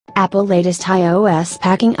Apple latest iOS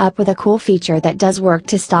packing up with a cool feature that does work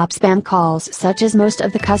to stop spam calls, such as most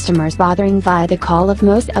of the customers bothering via the call of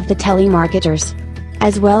most of the telemarketers.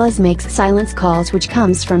 As well as makes silence calls which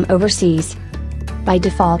comes from overseas. By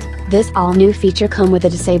default, this all-new feature come with a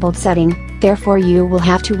disabled setting, therefore you will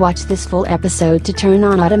have to watch this full episode to turn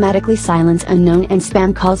on automatically silence unknown and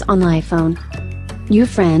spam calls on iPhone. You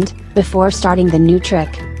friend, before starting the new trick,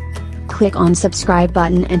 click on subscribe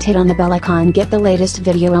button and hit on the bell icon, get the latest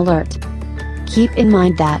video alert. Keep in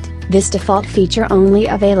mind that, this default feature only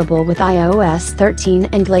available with iOS 13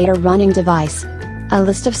 and later running device. A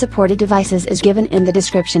list of supported devices is given in the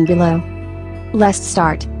description below. Let's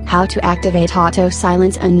start, how to activate auto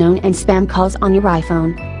silence unknown and spam calls on your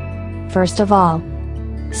iPhone. First of all,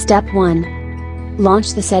 Step 1.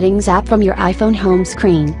 Launch the Settings app from your iPhone home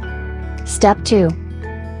screen. Step 2.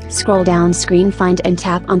 Scroll down screen, find and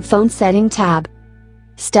tap on Phone Setting tab.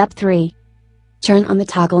 Step 3. Turn on the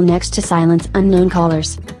toggle next to Silence Unknown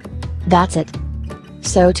Callers. That's it.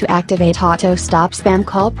 So to activate Auto Stop Spam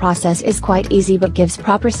Call process is quite easy but gives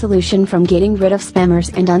proper solution from getting rid of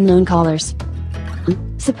spammers and unknown callers.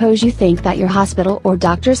 Suppose you think that your hospital or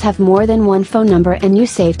doctors have more than one phone number and you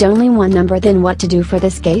saved only one number, then what to do for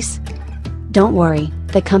this case? Don't worry,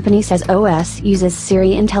 the company says OS uses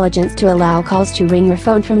Siri intelligence to allow calls to ring your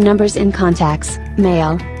phone from numbers in contacts,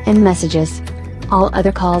 mail, and messages. All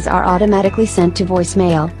other calls are automatically sent to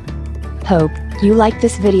voicemail. Hope you like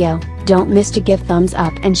this video, don't miss to give thumbs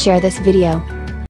up and share this video.